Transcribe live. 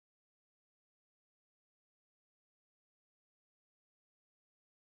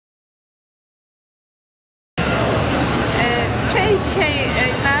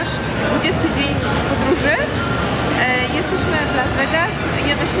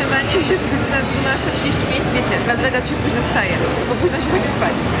W Las Vegas się późno wstaje, bo późno się chodzi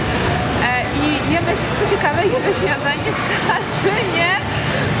spać. I jemy, co ciekawe, jemy śniadanie w kasynie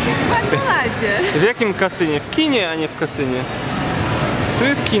w McDonaldzie. W jakim kasynie? W kinie, a nie w kasynie. Tu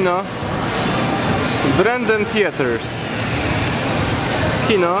jest kino. Brandon Theaters.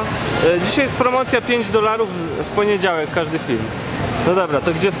 Kino. Dzisiaj jest promocja $5 w poniedziałek każdy film. No dobra,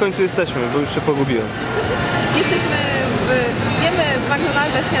 to gdzie w końcu jesteśmy? Bo już się pogubiłem. Jemy z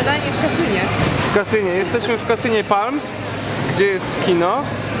McDonalda śniadanie w kasynie. W kasynie. Jesteśmy w kasynie Palms, gdzie jest kino.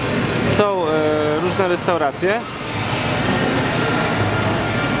 Są różne restauracje.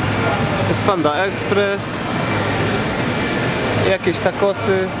 Jest Panda Express. Jakieś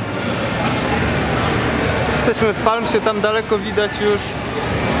tacosy. Jesteśmy w Palmsie, tam daleko widać już.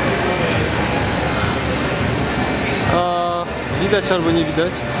 Widać albo nie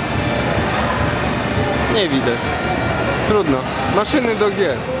widać? Nie widać. Trudno. Maszyny do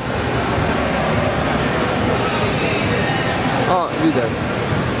G. O, widać.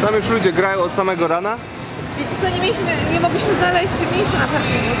 Tam już ludzie grają od samego rana. Wiecie co, nie mogliśmy znaleźć miejsca na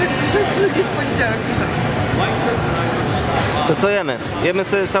parkingu, tak dużo jest ludzi w poniedziałek tutaj. To co jemy? Jemy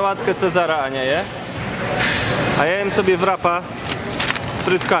sobie sałatkę Cezara, Ania je. A ja jem sobie wrapa z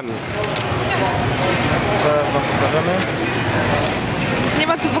frytkami. Teraz wam pokażemy. Nie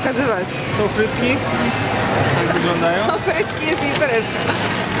ma co pokazywać. Są frytki. Tak wyglądają. Są frytki, jest imprezka.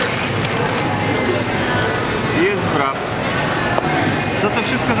 Jest wrap. Za to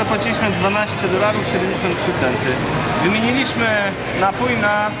wszystko zapłaciliśmy $12,73. Wymieniliśmy napój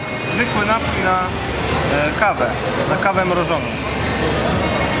na zwykły napój na kawę. Na kawę mrożoną.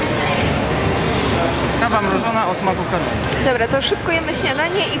 Kawa mrożona o smaku karmelu. Dobra, to szybko jemy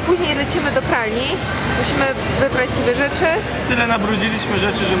śniadanie i później lecimy do pralni. Musimy wybrać sobie rzeczy. Tyle nabrudziliśmy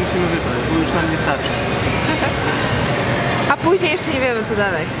rzeczy, że musimy wybrać, bo już nam nie starczy. A później jeszcze nie wiemy co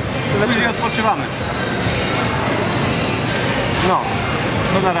dalej. Później odpoczywamy. No,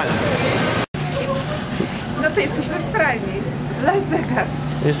 to na razie. No to jesteśmy w pralni. Las Vegas.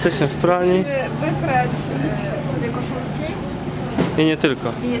 Jesteśmy w pralni. Musimy wybrać sobie koszulki. I nie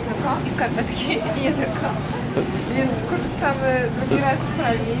tylko. I nie tylko. I skarpetki. I nie tylko. Więc korzystamy drugi raz z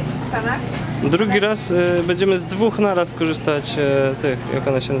pralni w Stanach. Drugi raz będziemy z dwóch naraz korzystać tych, jak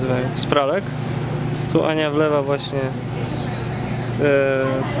one się nazywają, z pralek. Tu Ania wlewa właśnie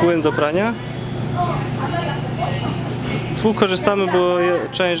płyn do prania. Z dwóch korzystamy, bo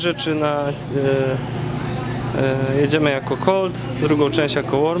część rzeczy jedziemy jako cold, drugą część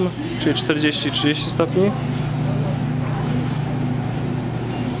jako warm, czyli 40-30 stopni.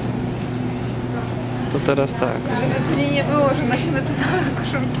 To teraz tak. Żeby później nie było, że nosimy te same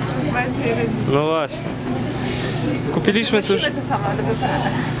koszulki przez 21 dni. No właśnie. Kupiliśmy też... Nosimy te same, ale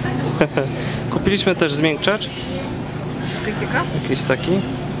wybrane. Kupiliśmy też zmiękczacz. Takiego? Jakiś taki.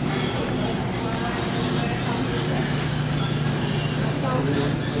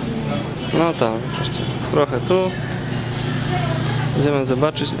 No tam, trochę tu. Idziemy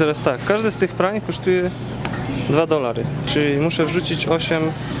zobaczyć. I teraz tak, każde z tych prań kosztuje $2, czyli muszę wrzucić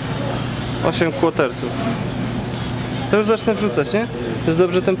 8 quartersów. To już zacznę wrzucać, nie? Jest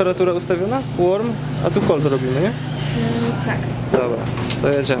dobrze temperatura ustawiona? Warm, a tu cold robimy, nie? Tak. Dobra, to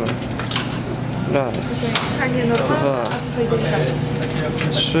jedziemy. Raz, 2,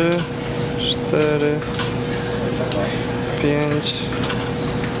 3, 4, 5,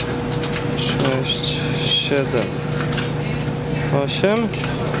 6, 7, 8.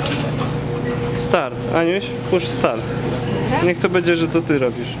 Start. Aniuś, push start. Niech to będzie, że to ty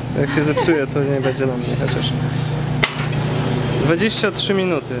robisz. Jak się zepsuje, to nie będzie na mnie chociaż. 23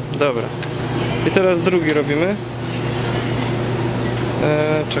 minuty. Dobra. I teraz drugi robimy.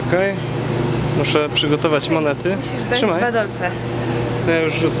 Czekaj. Muszę przygotować monety. Trzymaj. $2. To ja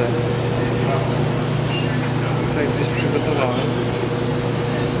już rzucę. Tutaj gdzieś przygotowałem.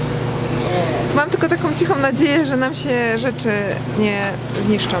 Mam tylko taką cichą nadzieję, że nam się rzeczy nie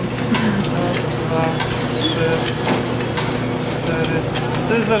zniszczą. 2, 3, 4.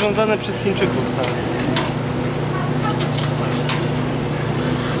 To jest zarządzane przez Chińczyków całe.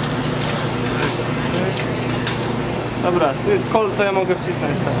 Dobra, tu jest kol, to ja mogę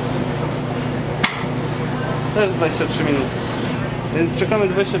wcisnąć tak. Też 23 minuty. Więc czekamy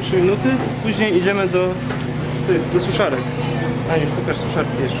 23 minuty, później idziemy do suszarek. Aniuś, pokaż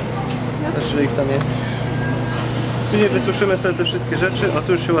suszarki jeszcze. Znaczy, ich tam jest. Później wysuszymy sobie te wszystkie rzeczy, a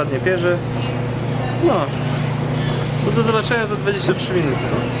tu już się ładnie pierze. No. To do zobaczenia za 23 minuty.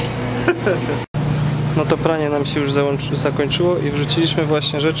 No to pranie nam się już zakończyło i wrzuciliśmy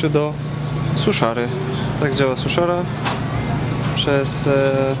właśnie rzeczy do suszary. Tak działa suszara.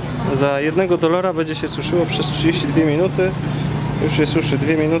 Za $1 będzie się suszyło przez 32 minuty Już jest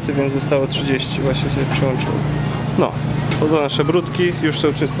 2 minuty, więc zostało 30. Właśnie się przyłączyło. No, to nasze brudki już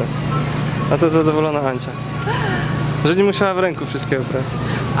są czyste. A to zadowolona Ancia. Że nie musiała w ręku wszystkiego brać.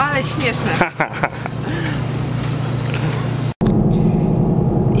 Ale śmieszne.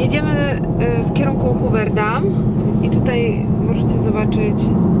 Jedziemy w kierunku Hoovera i tutaj możecie zobaczyć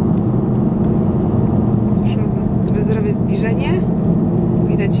z przodu zrobię zbliżenie.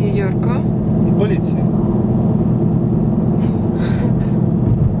 Widać jeziorko. I policję.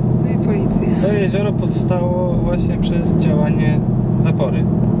 No i policję. To jezioro powstało właśnie przez działanie zapory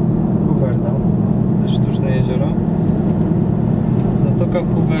Hoovera. To jest sztuczne jezioro. Zatoka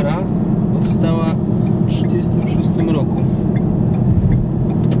Hoovera powstała w 1936 roku.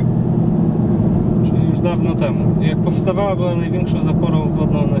 Czyli już dawno temu. Jak powstawała, była największą zaporą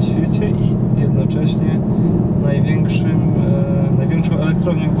wodną na świecie i jednocześnie największą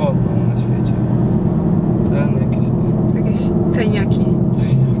elektrownią wodną na świecie. Jakieś tajniaki.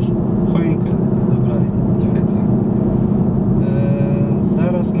 Choinkę zabrali na świecie.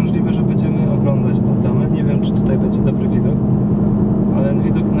 Zaraz możliwe, że będziemy oglądać tą tamę. Nie wiem, czy tutaj będzie dobry widok, ale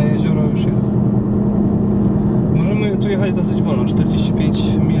widok na jezioro już jest. Możemy tu jechać dosyć wolno,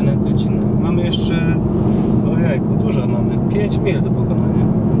 45 mil na godzinę. Mamy jeszcze, ojejku, dużo mamy, 5 mil do pokonania.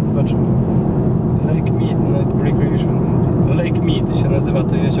 Zobaczymy. Lake Mead się nazywa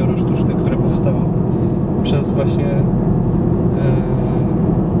to jezioro sztuczne, które powstało przez właśnie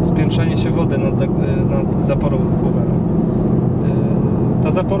spiętrzenie się wody nad zaporą Hoovera.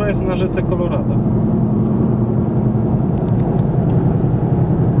 Ta zapora jest na rzece Colorado.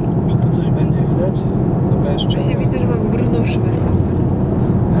 Czy tu coś będzie widać? Chyba jeszcze Właśnie widzę, że mam brudną szybę w samochodzie.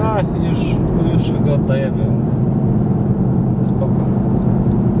 A, już go oddajemy, więc spoko.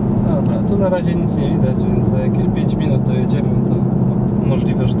 Dobra, tu na razie nic nie widać, więc za jakieś 5 minut dojedziemy, to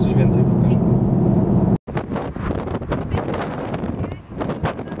możliwe, że coś więcej pokażemy.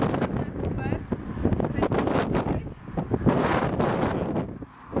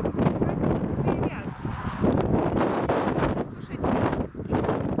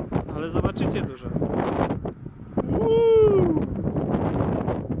 Ale zobaczycie dużo.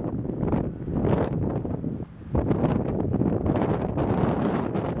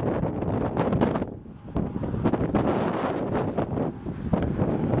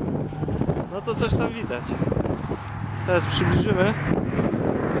 No to coś tam widać. Teraz przybliżymy.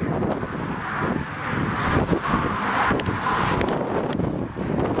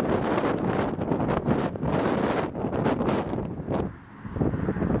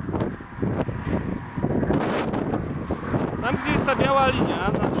 Tam, gdzie jest ta biała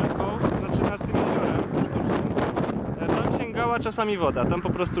linia nad rzeką, znaczy nad tym jeziorem sztucznym, tam sięgała czasami woda. Tam po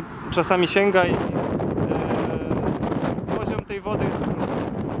prostu czasami sięga i poziom tej wody jest różny.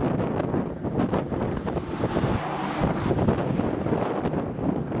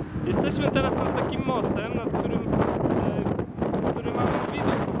 Jesteśmy teraz nad takim mostem, nad którym mamy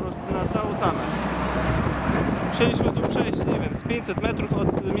widok po prostu na całą tamę. Musieliśmy tu przejść, nie wiem, z 500 metrów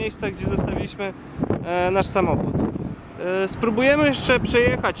od miejsca, gdzie zostawiliśmy nasz samochód. Spróbujemy jeszcze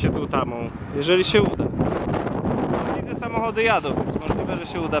przejechać się tą tamą, jeżeli się uda. Widzę, samochody jadą, więc możliwe, że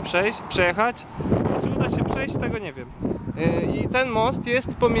się uda przejechać. Czy uda się przejść, tego nie wiem. I ten most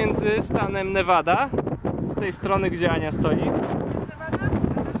jest pomiędzy stanem Nevada, z tej strony, gdzie Ania stoi.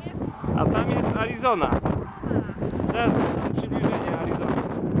 A tam jest Arizona. Teraz przybliżenie Arizony.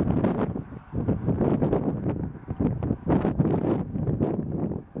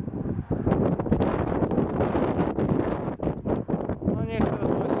 No nie chcę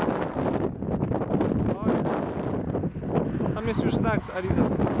ostrościć. Tam jest już znak z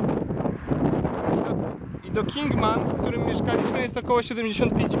Arizony. I do Kingman, w którym mieszkaliśmy, jest około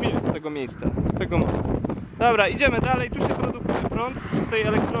 75 mil z tego miejsca, z tego mostu. Dobra, idziemy dalej. Tu się produkuje prąd w tej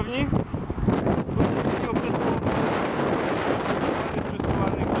elektrowni. Jest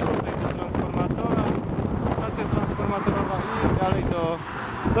przesuwany gdzieś tutaj do transformatora. Stacja transformatorowa i dalej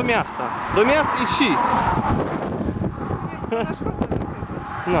do miasta. Do miast i wsi.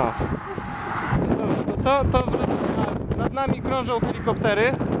 No. Dobra, to co? To nad nami krążą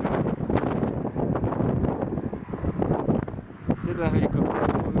helikoptery. Gdzie ten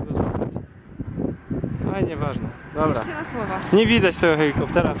helikopter? Mogę go złapać. Ale nieważne. Dobra. Nie widać tego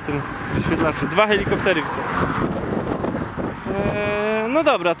helikoptera w tym wyświetlaczu. 2 helikoptery widzę. No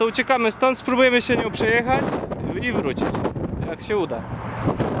dobra, to uciekamy stąd, spróbujemy się nią przejechać i wrócić, jak się uda.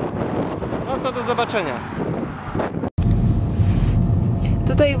 No to do zobaczenia.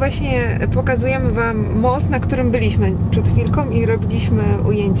 Tutaj właśnie pokazujemy wam most, na którym byliśmy przed chwilką i robiliśmy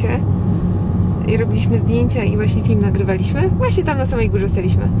ujęcie. I robiliśmy zdjęcia i właśnie film nagrywaliśmy. Właśnie tam na samej górze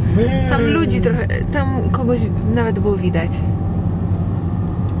staliśmy. Tam ludzi trochę, tam kogoś nawet było widać.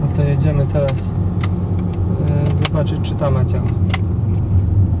 jedziemy teraz zobaczyć, czy tama działa.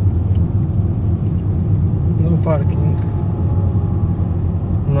 No parking,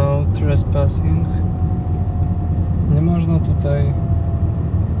 no trespassing. Nie można tutaj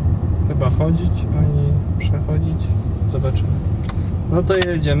chyba chodzić ani przechodzić. Zobaczymy. No to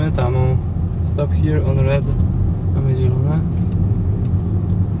jedziemy tamą. Stop here on red. Mamy zielone.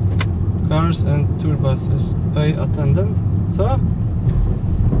 Cars and tour buses. Pay attendant. Co?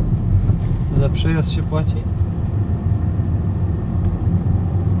 Za przejazd się płaci?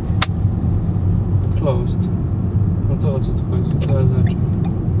 Closed. No to o co tu chodzi? Zaraz zobaczymy.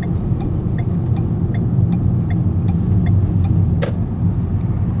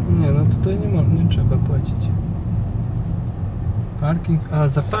 Nie, no tutaj nie trzeba płacić. Parking? A,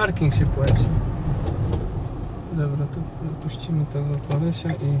 za parking się płaci. Dobra, to puścimy tego kolesia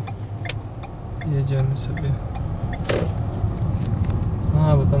i jedziemy sobie.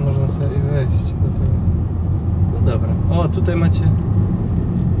 A, bo tam można sobie wejść do tego. No dobra. O, tutaj macie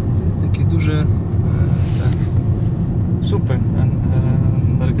takie duże supy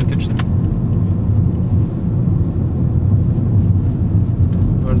energetyczne.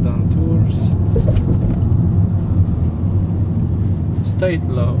 Verdun Tours.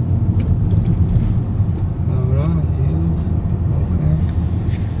 State Law. Dobra, yield. Ok.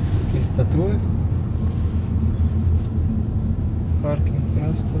 Jakieś statuły. Parking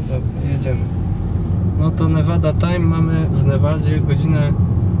prosto. Dobra, jedziemy. No to Nevada time mamy w Nevadzie godzinę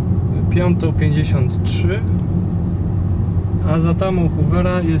 5:53. A za tamą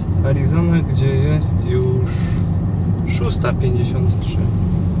Hoovera jest Arizona, gdzie jest już 6:53.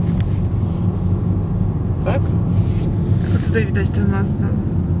 Tak? Tylko tutaj widać ten most.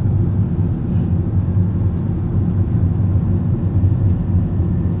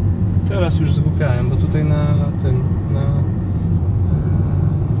 Teraz już zgłupiałem, bo tutaj na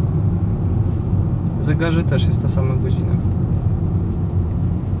zegarze też jest ta sama godzina.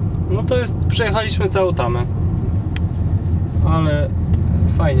 No to jest, przejechaliśmy całą tamę. Ale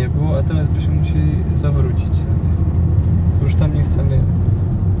fajnie było, a teraz byśmy musieli zawrócić sobie. Już tam nie chcemy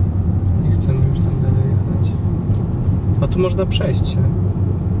już tam dalej jechać. A tu można przejść się.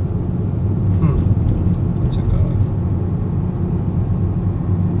 To ciekawe.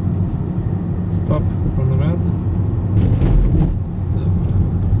 Stop on red. Dobra.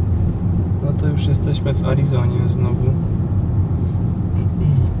 No to już jesteśmy w Arizonie znowu.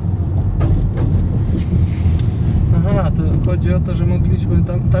 Aha, to chodzi o to, że mogliśmy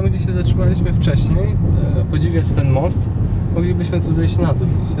tam gdzie się zatrzymaliśmy wcześniej, podziwiać ten most, moglibyśmy tu zejść na dół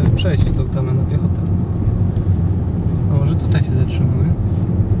i sobie przejść tą tamę na piechotę. A może tutaj się zatrzymamy?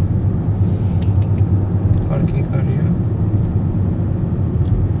 Parking area.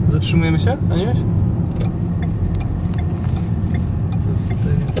 Zatrzymujemy się, Aniuś? Co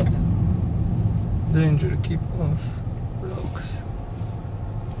tutaj jest? Danger, keep off blocks.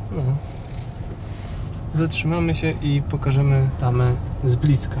 No. Zatrzymamy się i pokażemy tamę z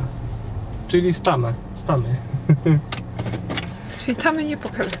bliska. Czyli z tamy. Czyli tamy nie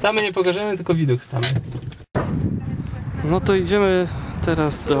pokażemy. Tamy nie pokażemy, tylko widok z tamy. No to idziemy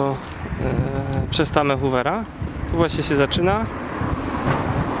teraz przez tamę Hoovera. Tu właśnie się zaczyna.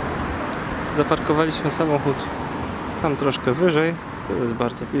 Zaparkowaliśmy samochód tam troszkę wyżej. To jest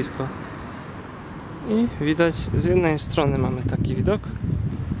bardzo blisko. I widać, z jednej strony mamy taki widok,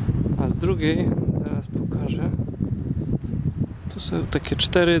 a z drugiej, zaraz pokażę, tu są takie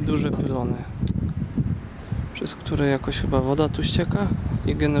 4 duże pylony, przez które jakoś chyba woda tu ścieka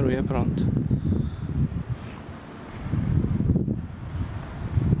i generuje prąd.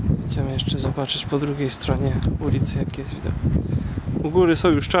 Idziemy jeszcze zobaczyć po drugiej stronie ulicy, jaki jest widok. U góry są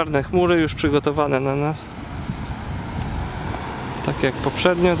już czarne chmury, już przygotowane na nas. Tak jak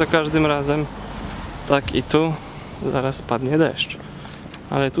poprzednio, za każdym razem. Tak i tu zaraz spadnie deszcz.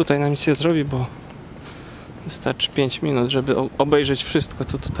 Ale tutaj nam nic nie zrobi, bo wystarczy 5 minut, żeby obejrzeć wszystko,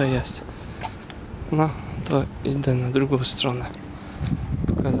 co tutaj jest. No, to idę na drugą stronę.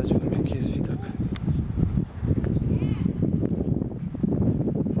 Pokazać wam, jaki jest widok.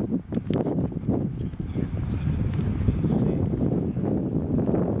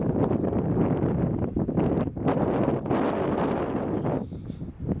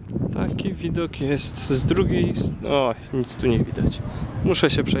 Taki widok jest z drugiej... O, nic tu nie widać. Muszę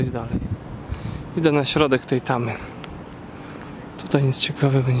się przejść dalej. Idę na środek tej tamy. Tutaj nic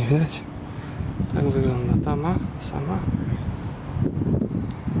ciekawego nie widać. Tak wygląda tama sama.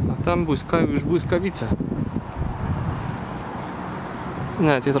 A tam błyskają już błyskawice.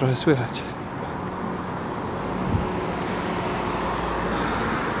 Nawet je trochę słychać.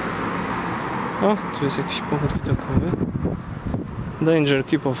 O, tu jest jakiś punkt widokowy. Danger,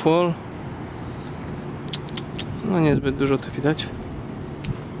 keep off wall. No niezbyt dużo tu widać.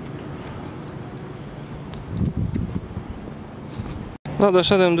 No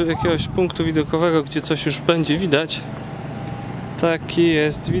doszedłem do jakiegoś punktu widokowego, gdzie coś już będzie widać. Taki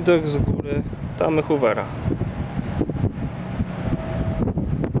jest widok z góry tamy Hoovera.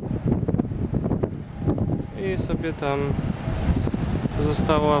 I sobie tam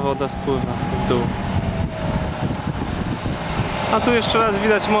została woda spływa w dół. A tu jeszcze raz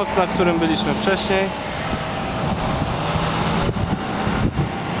widać most, na którym byliśmy wcześniej.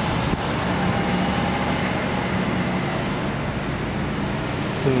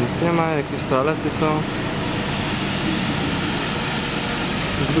 Tu nic nie ma, jakieś toalety są.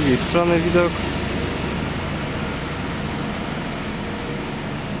 Z drugiej strony widok.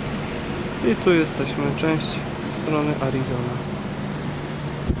 I tu jesteśmy, część strony Arizona.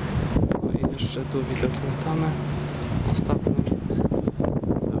 No i jeszcze tu widok na tamę. Ostatni.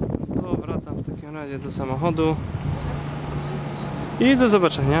 Dobra, to wracam w takim razie do samochodu. I do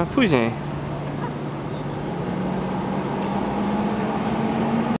zobaczenia później.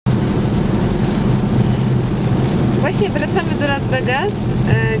 Właśnie wracamy do Las Vegas.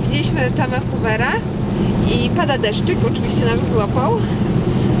 Widzieliśmy tamę Hoovera i pada deszczyk, oczywiście nam złapał.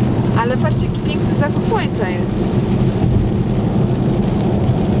 Ale patrzcie, jaki piękny zachód słońca jest.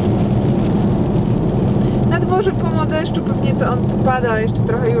 Na dworze po deszczu pewnie to on popada, jeszcze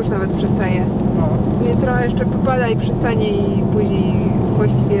trochę już nawet przestaje. Pewnie trochę jeszcze popada i przestanie i później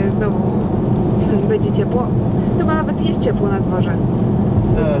właściwie znowu będzie ciepło. Chyba nawet jest ciepło na dworze.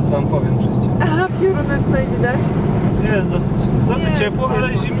 Zaraz wam powiem przez ciepło. Aha, pioruny tutaj widać. Jest dosyć ciepło,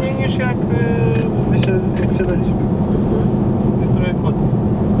 ale zimniej niż jak wsiadaliśmy. Jest trochę chłodno.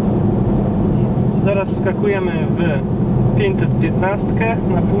 To zaraz skakujemy w 515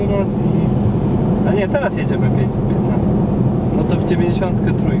 na północ i... A nie, teraz jedziemy 515. No to w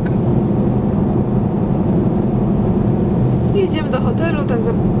 93. Jedziemy do hotelu, tam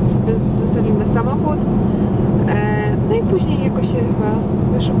sobie zostawimy samochód. No i później jakoś się chyba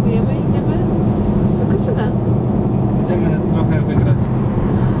wyszukujemy i idziemy do kasyna. Idziemy trochę wygrać.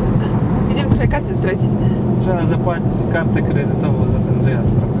 Idziemy trochę kasy stracić. Trzeba zapłacić kartę kredytową za ten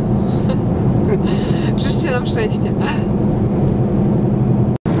wyjazd. Życzcie nam szczęście.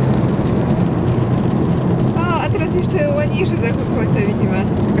 O, a teraz jeszcze ładniejszy zachód słońca widzimy.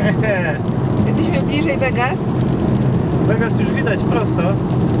 Jesteśmy bliżej Vegas. Vegas już widać prosto.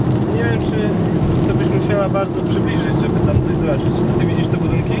 Nie wiem, czy to byś musiała bardzo przybliżyć, żeby tam coś zobaczyć. Ty widzisz te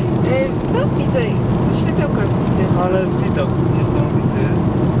budynki? No widzę, to światełka jest. Ale widok niesamowity jest.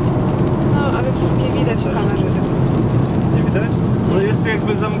 No, ale nie widać w kamerze tego. Nie widać? No jest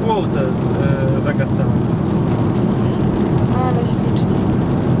jakby za mgłą te Vegas całe. Ale ślicznie.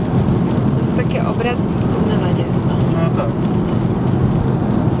 To jest takie obrazy tylko na nadzie. No tak.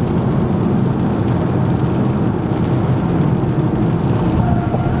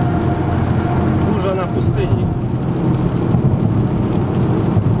 Burza na pustyni.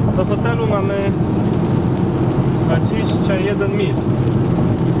 Do hotelu mamy 21 mil.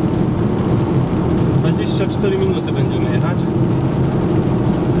 24 minuty będziemy jechać.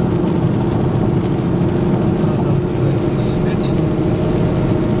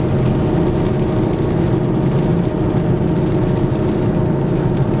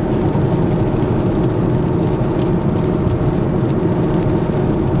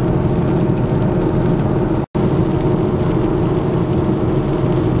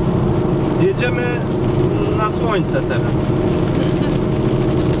 Jedziemy na słońce teraz.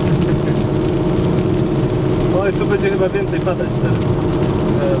 Oj, tu będzie chyba więcej padać teraz.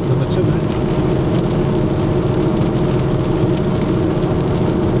 Teraz zobaczymy.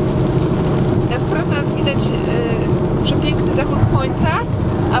 Na wprost nas widać przepiękny zachód słońca,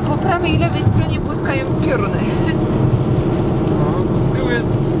 a po prawej i lewej stronie błyskają pioruny. No, z tyłu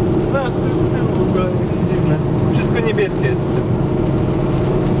jest... Zobacz, co jest z tyłu w ogóle, jakieś dziwne. Wszystko niebieskie jest z tyłu.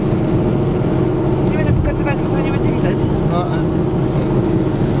 Nie będę pokazywać, bo to nie będzie widać. No,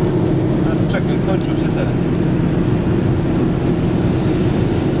 a to czekaj, kończą się te.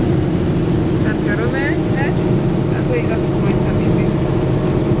 Tam pioruny widać, a tutaj zachód słońca mniej.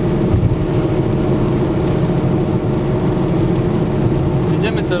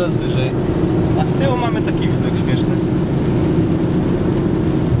 Jedziemy coraz wyżej. A z tyłu mamy taki widok śmieszny.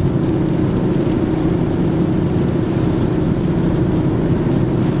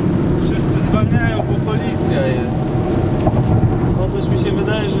 Wszyscy zwalniają, bo policja jest. No coś mi się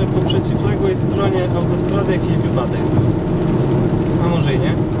wydaje, że po przeciwległej stronie autostrady jakiś wypadek był. A może i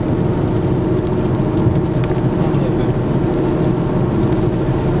nie? No, nie wiem.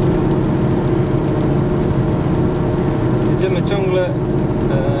 Jedziemy ciągle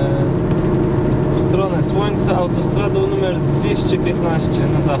w stronę Słońca autostradą numer 215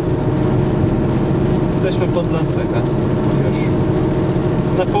 na zachód. Jesteśmy pod Las Vegas już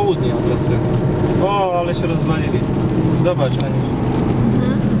na południe od Las Vegas. O, ale się rozwalili. Zobacz, Aniu.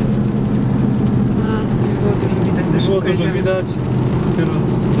 Było dużo widać, dopiero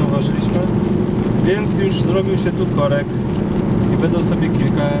zauważyliśmy, więc już zrobił się tu korek i będą sobie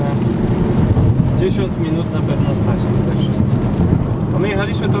kilkadziesiąt minut na pewno stać tutaj wszyscy. A my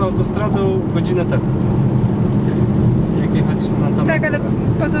jechaliśmy tą autostradą godzinę temu. Jak jechaliśmy na tamę. Tak, ale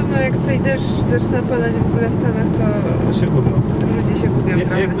podobno jak tutaj deszcz zaczyna padać w ogóle w Stanach, to się gubią. Ludzie się gubią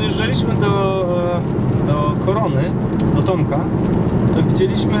trochę. Jak dojeżdżaliśmy do Korony, do Tomka, to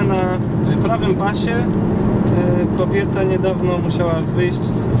widzieliśmy na prawym pasie kobieta niedawno musiała wyjść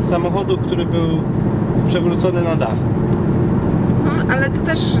z samochodu, który był przewrócony na dach. Ale to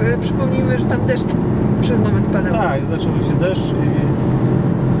też przypomnijmy, że tam deszcz przez moment padał. Tak, zaczął się deszcz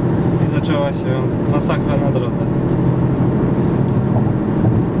i zaczęła się masakra na drodze.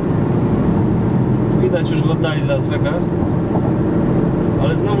 Widać już w oddali Las Vegas,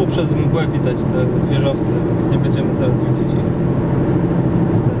 ale znowu przez mgłę widać te wieżowce, więc nie będziemy teraz widzieć ich.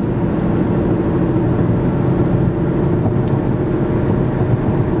 Niestety.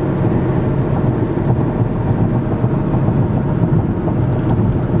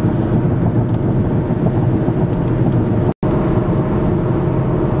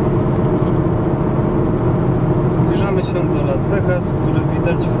 Zbliżamy się do Las Vegas, który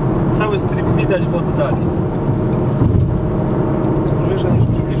widać, cały strip widać w oddali. Spróbujesz już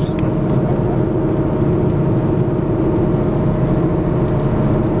przybliżyć na strip.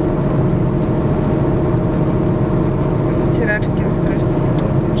 Wycieraczki ostrości nie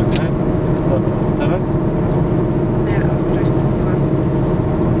robią. Czekaj. Dobra, teraz? Nie, ostrości nie łapią.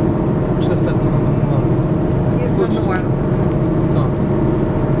 Przestaw na manual. Jest manual. To.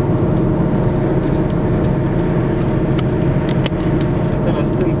 I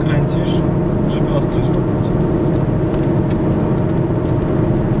teraz tym kręcisz, żeby ostrość łapić.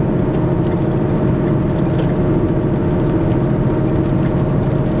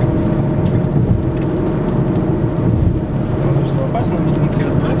 Możesz złapać na budynki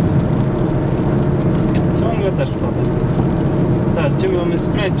ostrość? Ciągle deszcz pada. Zaraz, gdzie my mamy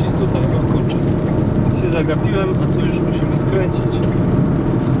skręcić tutaj? O kurczę. Się zagapiłem, a tu już musimy skręcić.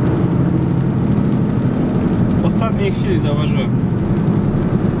 W ostatniej chwili zauważyłem.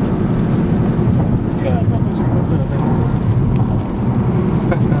 Ja zobaczę,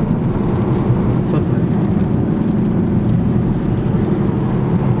 co to jest?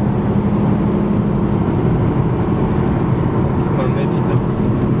 Mamy widok.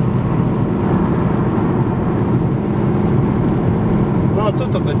 No tu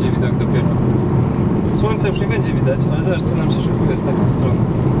to będzie widok dopiero. Słońce już nie będzie widać, ale zobacz, co nam się szykuje z taką stroną.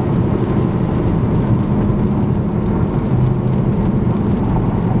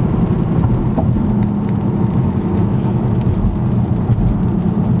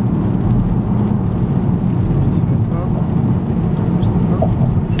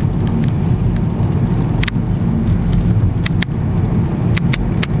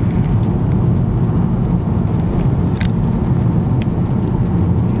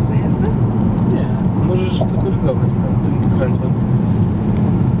 Tym krętem.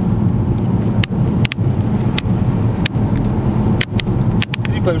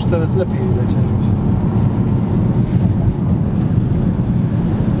 Stripa już teraz lepiej widać.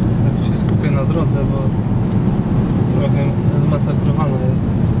 Tak się skupię na drodze, bo trochę zmasakrowana jest.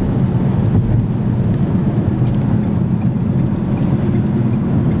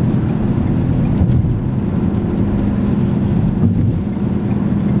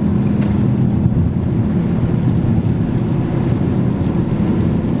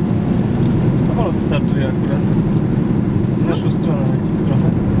 Startuje akurat. W naszą stronę leci trochę.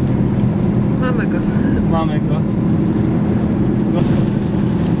 Mamy go. Mamy go.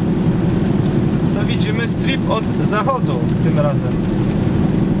 To widzimy strip od zachodu tym razem.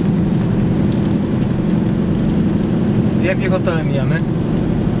 Jaki hotele mijamy?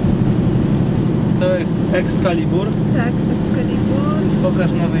 To Excalibur. Tak, Excalibur.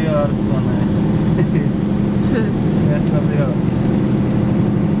 Pokaż Nowy Jork, słone. Jest Nowy Jork.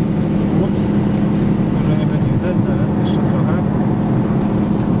 Ups. Dużo nie będzie widać, zaraz jeszcze trochę.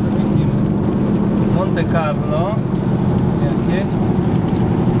 Widzimy Monte Carlo jakieś.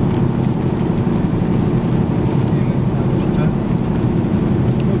 Widzimy całe jeszcze.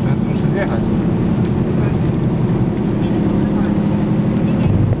 Kurczę, tu muszę zjechać.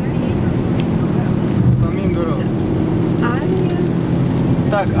 Flamingo Road. Aria?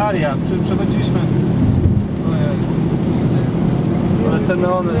 Tak, Aria. Przechodziliśmy. Ojej, co tu się dzieje? Ale te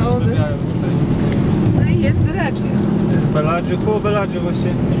neony rozmawiają tutaj nic nie. No i jest Bellagio. Jest Bellagio, koło Bellagio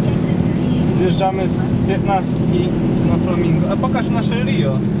właśnie. Zjeżdżamy z 15 na Flamingo. A pokaż nasze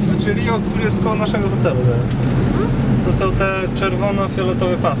Rio. Znaczy Rio, który jest koło naszego hotelu teraz. To są te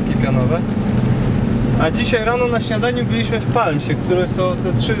czerwono-fioletowe paski pionowe. A dzisiaj rano na śniadaniu byliśmy w Palmsie, które są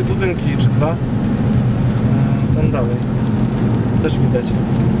te 3 budynki, czy 2. Tam dalej. Też widać.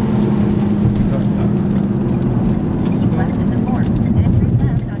 Tak, tak.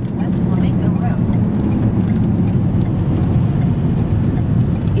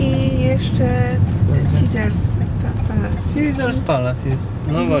 I jeszcze Caesars Palace jest.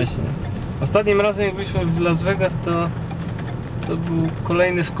 No właśnie. Ostatnim razem jak byliśmy w Las Vegas, to był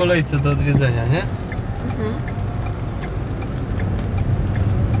kolejny w kolejce do odwiedzenia, nie?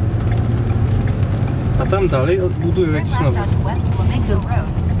 A tam dalej odbudują jakiś nowy.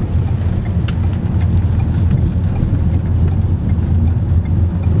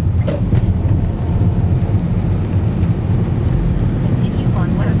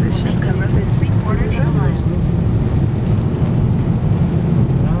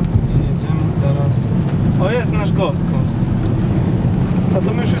 O, jest nasz Gold Coast. A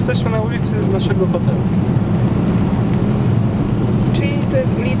to my już jesteśmy na ulicy naszego hotelu. Czyli to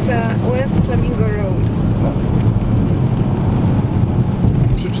jest ulica West Flamingo Road. Tak.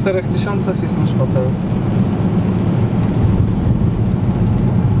 Przy 4000 jest nasz hotel.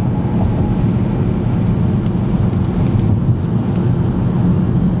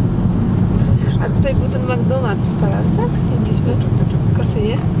 A tutaj był ten McDonald's w Palace, tak? Jedliśmy w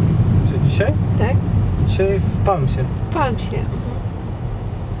kasynie. Dzisiaj? Tak? Dzisiaj w Palmsie. W Palmsie.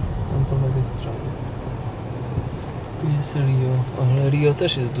 Tam po lewej stronie. Tu jest Rio, ale Rio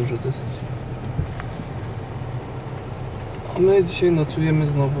też jest duże dosyć. A my dzisiaj nocujemy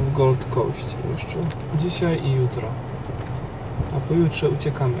znowu w Gold Coast jeszcze. Dzisiaj i jutro. A pojutrze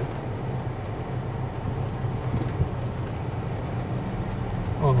uciekamy.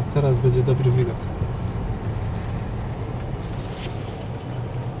 O, teraz będzie dobry widok.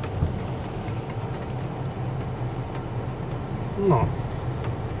 No.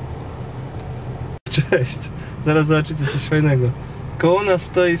 Cześć. Zaraz zobaczycie coś fajnego. Koło nas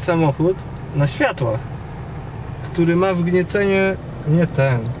stoi samochód na światłach, który ma wgniecenie, nie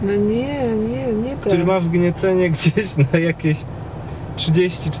ten. No nie ten. Który ma wgniecenie gdzieś na jakieś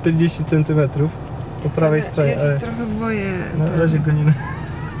 30-40 cm po prawej stronie. Ja się trochę boję. Na razie go nie...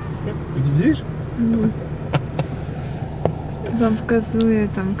 Widzisz? No. Wam pokazuję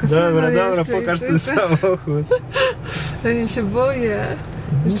tam kasyno. Dobra, pokaż ten samochód. Ja się boję.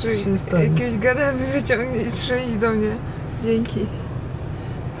 Nic się nie stanie. Jakiegoś gada wyciągnie i strzeli do mnie. Dzięki.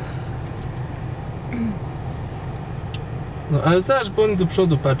 No ale zobacz, bo on do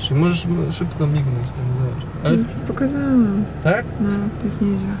przodu patrzy. Możesz szybko mignąć tam, zobacz. Ale... Pokazałam. Tak? No, jest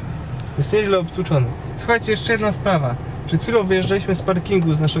nieźle. Jest nieźle obtłuczony. Słuchajcie, jeszcze jedna sprawa. Przed chwilą wyjeżdżaliśmy z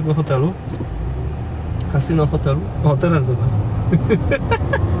parkingu z naszego hotelu. Kasyno hotelu. O, teraz zobacz.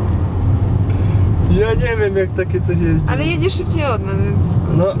 Ja nie wiem, jak takie coś jeździ. Ale jedzie szybciej od nas, więc...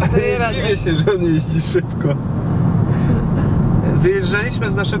 No, nie dziwię się, że on jeździ szybko. Wyjeżdżaliśmy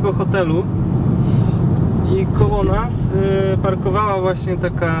z naszego hotelu i koło nas parkowała właśnie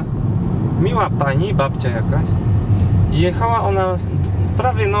taka miła pani, babcia jakaś. I jechała ona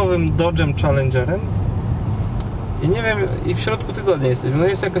prawie nowym Dodge'em Challengerem. I nie wiem, i w środku tygodnia jesteśmy. No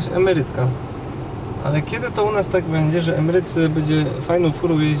jest jakaś emerytka. Ale kiedy to u nas tak będzie, że emeryt sobie będzie fajną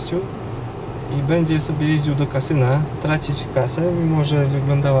furą jeździł i będzie sobie jeździł do kasyna, tracić kasę, mimo że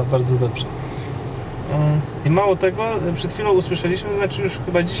wyglądała bardzo dobrze. I mało tego, przed chwilą usłyszeliśmy, znaczy już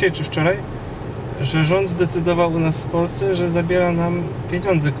chyba dzisiaj czy wczoraj, że rząd zdecydował u nas w Polsce, że zabiera nam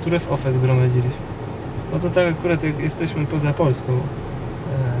pieniądze, które w OFE zgromadziliśmy. No to tak akurat jak jesteśmy poza Polską,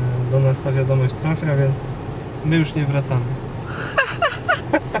 do nas ta wiadomość trafia, więc my już nie wracamy.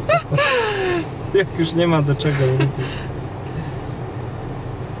 Jak już nie ma do czego wrócić.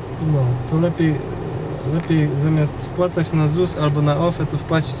 No, to lepiej zamiast wpłacać na ZUS albo na OFE, to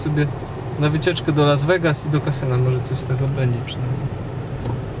wpłacić sobie na wycieczkę do Las Vegas i do kasyna. Może coś z tego będzie przynajmniej.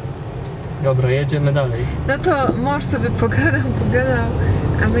 Dobra, jedziemy dalej. No to mąż sobie pogadał,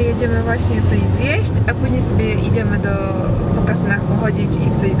 a my jedziemy właśnie coś zjeść, a później sobie idziemy po kasynach pochodzić i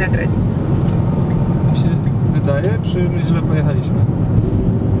w coś zagrać. Mi się wydaje, czy my źle pojechaliśmy?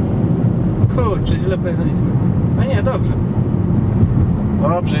 Kurczę, źle pojechaliśmy. A nie, dobrze.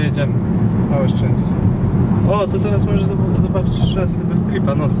 Dobrze, jedziemy. Całe szczęście. O, to teraz możesz zobaczyć jeszcze raz tego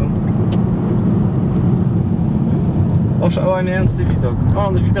stripa nocą. Oszałamiający widok.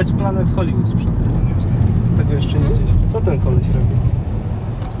 O, widać Planet Hollywood z przodu. Tego jeszcze nie widzieliśmy. Co ten koleś robi?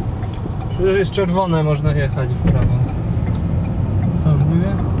 Przecież jest czerwone, można jechać w prawo. Co?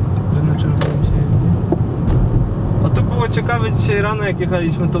 ciekawe, dzisiaj rano jak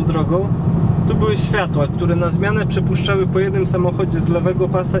jechaliśmy tą drogą, tu były światła, które na zmianę przepuszczały po jednym samochodzie z lewego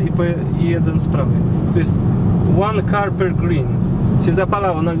pasa i jeden z prawej. Tu jest one car per green. Się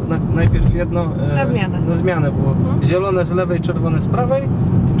zapalało najpierw jedno na zmianę było zielone z lewej, czerwone z prawej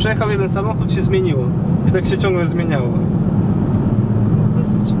i przejechał jeden samochód, się zmieniło i tak się ciągle zmieniało. Jest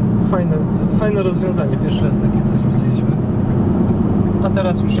dosyć fajne rozwiązanie, pierwszy raz takie coś widzieliśmy. A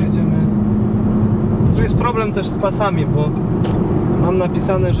teraz już jedziemy. Tu jest problem też z pasami, bo mam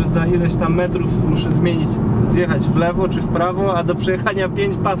napisane, że za ileś tam metrów muszę zjechać w lewo czy w prawo, a do przejechania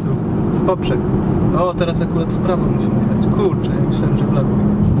 5 pasów w poprzek. O, teraz akurat w prawo musimy jechać. Kurczę, ja myślałem, że w lewo.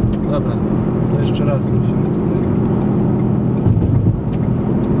 Dobra, to jeszcze raz musimy tutaj.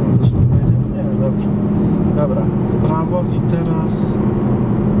 Zresztą jedziemy? Nie, dobrze. Dobra, w prawo i teraz...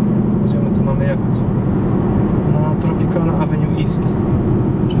 Gdzie my tu mamy jechać? Na Tropicana Avenue East.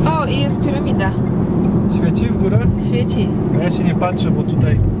 O, i jest piramida. Świeci w górę? Świeci. A ja się nie patrzę, bo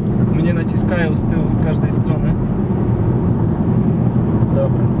tutaj mnie naciskają z tyłu, z każdej strony.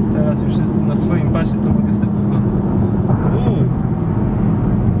 Dobra, teraz już jestem na swoim pasie, to mogę sobie poglądać.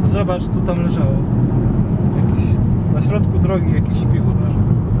 Zobacz, co tam leżało. Na środku drogi jakieś śpiwo leży.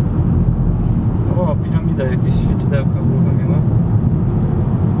 O, piramida, jakieś świecidełka uruchomiła.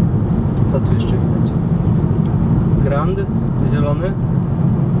 Co tu jeszcze widać? Grand, zielony.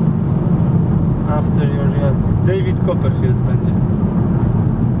 After your reality. David Copperfield będzie.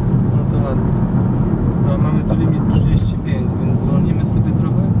 No to ładnie. No, mamy tu limit 35, więc zwolnimy sobie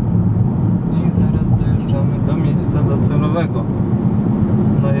trochę i zaraz dojeżdżamy do miejsca docelowego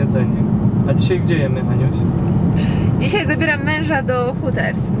na jedzenie. A dzisiaj gdzie jemy, Aniuś? Dzisiaj zabieram męża do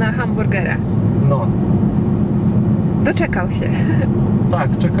Hooters na hamburgera. No. Doczekał się.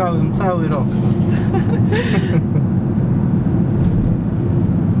 Tak, czekałem cały rok.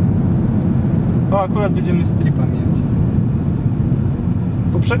 O, akurat będziemy stripa mieć.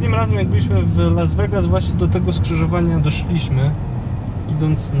 Poprzednim razem, jak byliśmy w Las Vegas, właśnie do tego skrzyżowania doszliśmy,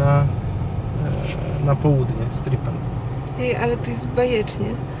 idąc na południe stripem. Ej, ale tu jest bajecznie.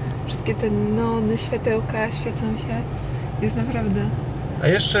 Wszystkie te neony, światełka świecą się. Jest naprawdę... A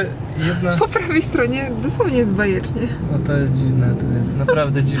jeszcze jedna... Po prawej stronie dosłownie jest bajecznie. No to jest dziwne, to jest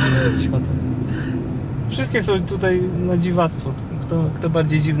naprawdę dziwny świat. Wszystkie są tutaj na dziwactwo. Kto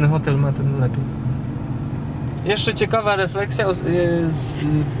bardziej dziwny hotel ma, ten lepiej. Jeszcze ciekawa refleksja z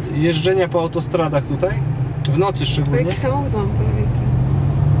jeżdżenia po autostradach tutaj. W nocy szczególnie. Jaki samochód mam po lewej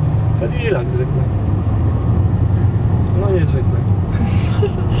stronie? Cadillac zwykły. No niezwykły.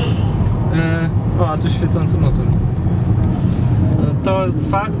 O, a tu świecący motor. To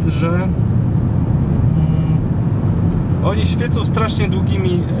fakt, że oni świecą strasznie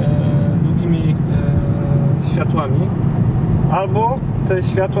długimi światłami, albo te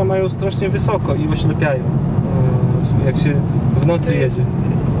światła mają strasznie wysoko i oślepiają, jak się w nocy jedzie.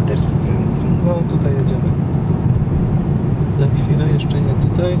 Też po prawej stronie. No tutaj jedziemy. Za chwilę, jeszcze nie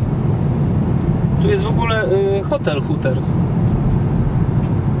tutaj. Tu jest w ogóle hotel Hooters.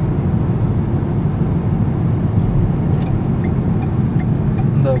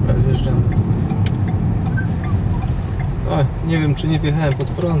 Dobra, wjeżdżamy tutaj. O, nie wiem, czy nie wjechałem pod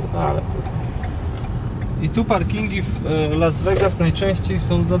prąd, ale to... I tu parkingi w Las Vegas najczęściej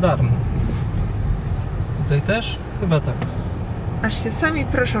są za darmo. Tutaj też? Chyba tak. Aż się sami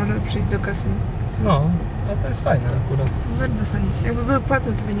proszą, żeby przyjść do kasyna. No, ale to jest fajne akurat. Bardzo fajnie. Jakby były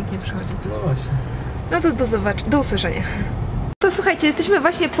płatne, to by nikt nie przychodził. No właśnie. No to do usłyszenia. To słuchajcie, jesteśmy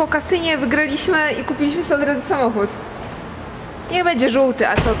właśnie po kasynie, wygraliśmy i kupiliśmy sobie od razu samochód. Niech będzie żółty,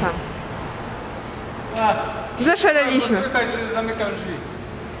 a co tam? Zaszaleliśmy. Słychać, że zamykam drzwi.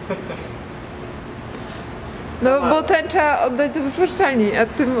 No bo ten trzeba oddać do wypożyczalni, a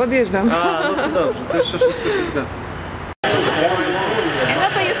tym odjeżdżam. A, no to dobrze, to jeszcze wszystko się zgadza. No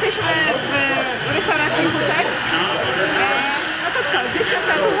to jesteśmy w restauracji Hooters. No to co,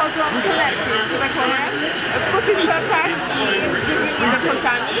 dziewczęta wychodzą kelnerki, że tak powiem, w kusych szortach i z długimi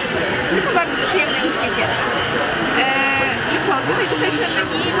dekoltami. Jest to bardzo przyjemne i uśmiechnięte. I co, tutaj jesteśmy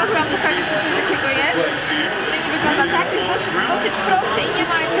menu, mogę wam pokazać, co coś takiego jest. Menu wygląda tak, jest dosyć prosty i nie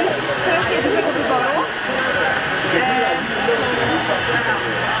ma jakiegoś strasznie dużego wyboru.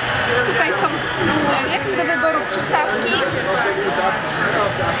 Tutaj są jakieś do wyboru przystawki.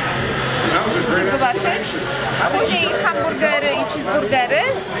 Zobaczyć. A później hamburgery i cheeseburgery.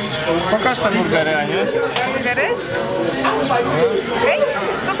 Pokaż te burgery, a nie? Burgery. Okay.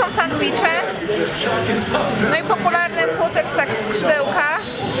 Tu są sandwicze. No i popularne w Hooters tak skrzydełka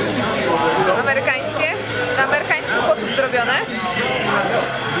amerykańskie. Na amerykański sposób zrobione.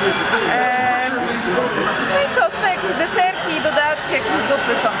 No i co? Tutaj jakieś deserki, dodatki, jakieś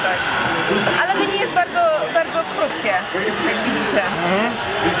zupy są też. Ale menu jest bardzo krótkie, jak widzicie.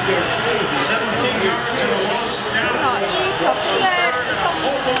 No i co, w tle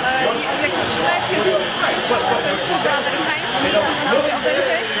są jakiś mecz, jest futbol amerykański, można sobie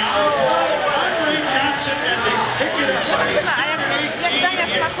obejrzeć. Zobaczymy, a jak dania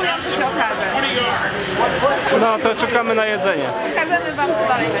smakują, to się okaże. No to czekamy na jedzenie. Pokażemy wam, co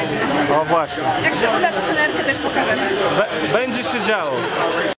dalej będzie. O właśnie. Jak się uda, to trenerkę też pokażemy. Będzie się działo.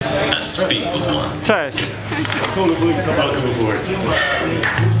 Cześć.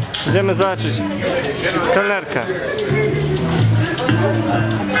 Idziemy zobaczyć kelnerkę.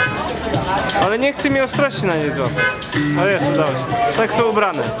 Ale nie chce mi ostrości na niej złapać. Ale jest, udało się. Tak są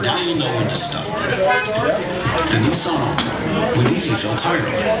ubrane.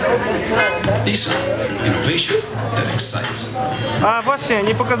 A właśnie,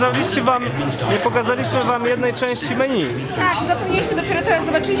 nie pokazaliśmy wam jednej części menu. Tak, zapomnieliśmy, dopiero teraz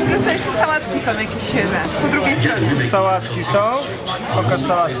zobaczyliśmy, że to jeszcze sałatki są jakieś świeże. Po drugiej stronie. Sałatki są. Pokaż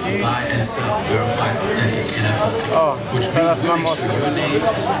sałatki. O, teraz mam ostro.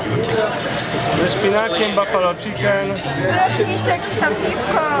 Ze szpinakiem, buffalo chicken. No i oczywiście jakieś tam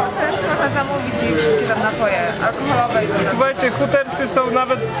piwko też można zamówić i wszystkie tam napoje alkoholowe. I słuchajcie, Hootersy są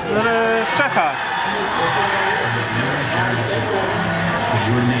nawet w Czechach.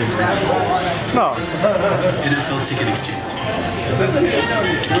 No.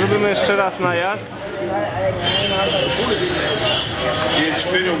 Zrobimy jeszcze raz najazd. It's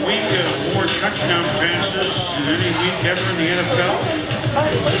been a week of more touchdown passes than any week ever in the NFL.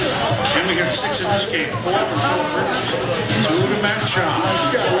 And we got 6 in this game, 4 from Hoover, 2 to Matt Shaw.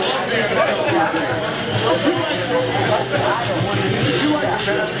 You like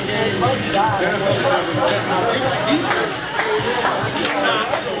the passing game, the NFL is not you like defense. It's not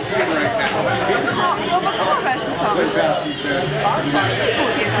so good right now. Good pass defense.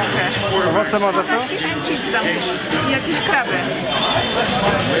 seafood jest jeszcze. Owoce może są? Można fish and chips zamówić i jakieś kraby.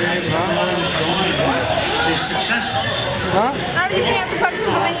 No? No ale nie zmienia to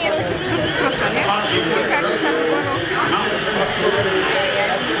faktu, że menu jest takie dosyć proste, nie? Jest kilka jakichś tam wyborów.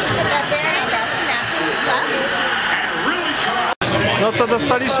 No to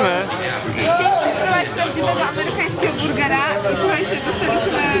dostaliśmy. Chcieliśmy spróbować prawdziwego amerykańskiego burgera i słuchajcie,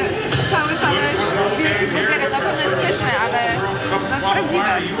 dostaliśmy cały talerz wielkich burgerów. Na pewno jest pyszny, ale no jest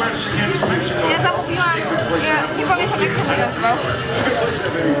prawdziwe. Ja zamówiłam, nie pamiętam jak się nazywał.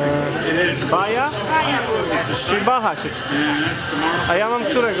 Baja? Baja burger. Czyli Bacha się. A ja mam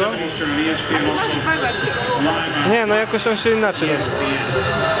którego? Nie, no jakoś on się inaczej nazywa.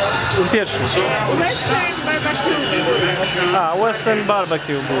 Ten pierwszy. Western barbecue burger. A, Western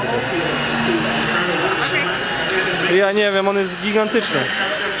barbecue burger. Ja nie wiem, on jest gigantyczny.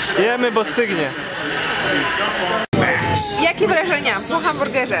 Jemy, bo stygnie. Jakie wrażenia po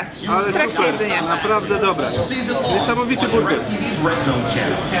hamburgerze? W trakcie jedzenia. Naprawdę dobre. Niesamowity burger.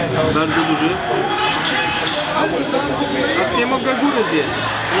 Bardzo duży. Aż nie mogę góry zjeść.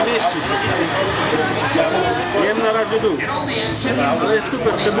 Nie mieści się. Jem na razie dół. Ale jest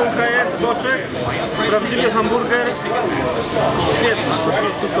super. Cebulka jest, boczek, prawdziwy hamburger. Świetna, po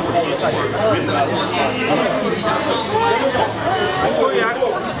prostu super. Mój jak?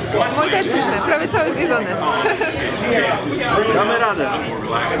 Mój też pyszny, prawie cały zjedzony. Damy radę.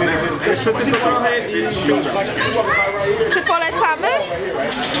 Jeszcze tylko trochę i się uda. Czy polecamy?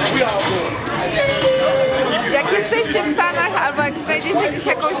 Jak jesteście w Stanach albo jak znajdziecie gdzieś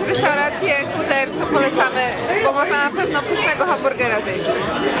jakąś restaurację Hooters, to polecamy, bo można na pewno pysznego hamburgera zjeść.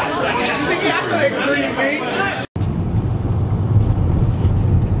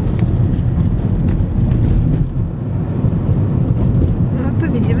 No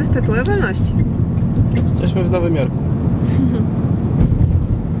to widzimy statuę wolności. Jesteśmy w Nowym Jorku.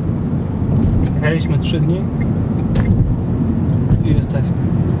 Jechaliśmy 3 dni i jesteśmy.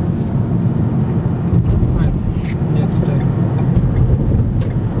 Nie tutaj.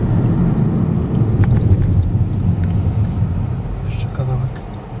 Jeszcze kawałek.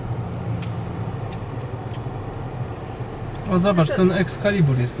 O zobacz, ten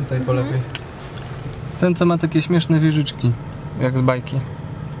Excalibur jest tutaj po lewej. Ten co ma takie śmieszne wieżyczki, jak z bajki.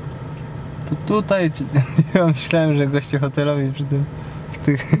 To tutaj, ja myślałem, że goście hotelowi przy tym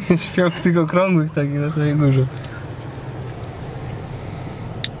śpią w tych okrągłych takich na samej górze.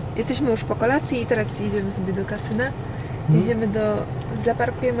 Jesteśmy już po kolacji i teraz jedziemy sobie do kasyna. Jedziemy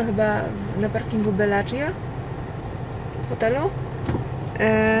zaparkujemy chyba na parkingu Bellagio w hotelu.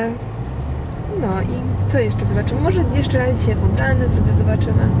 No i co jeszcze zobaczymy? Może jeszcze raz dzisiaj fontanny sobie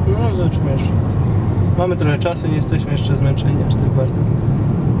zobaczymy. No zobaczymy jeszcze. Mamy trochę czasu, nie jesteśmy jeszcze zmęczeni aż tak bardzo.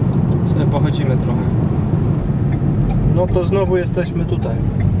 Sobie pochodzimy trochę. No to znowu jesteśmy tutaj.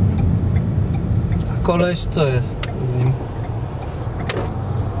 koleś, co jest z nim?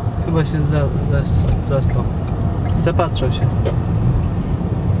 Chyba się zaspał. Zapatrzał się.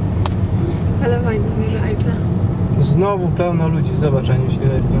 Ale fajna wieża Eiffla. Znowu pełno ludzi. Zobacz, Aniuś,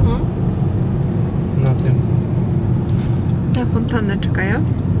 ile jest na tym. Na fontannę czekają.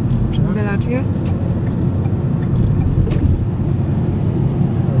 Przed Bellagio.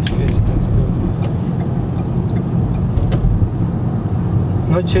 Ale świeci tam z tyłu.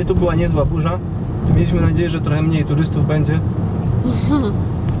 No dzisiaj tu była niezła burza. Mieliśmy nadzieję, że trochę mniej turystów będzie.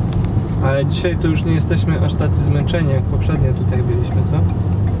 Ale dzisiaj to już nie jesteśmy aż tacy zmęczeni, jak poprzednio tutaj byliśmy, co?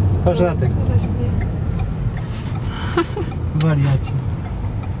 Patrz na tych. Teraz nie. Wariaci.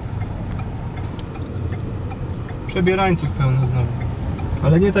 Przebierańców pełno znowu.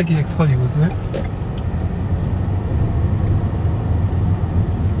 Ale nie takich jak w Hollywood, nie?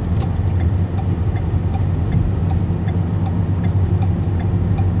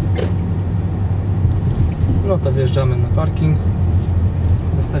 No to wjeżdżamy na parking.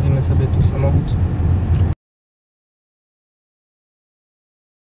 Zostawimy sobie tu samochód.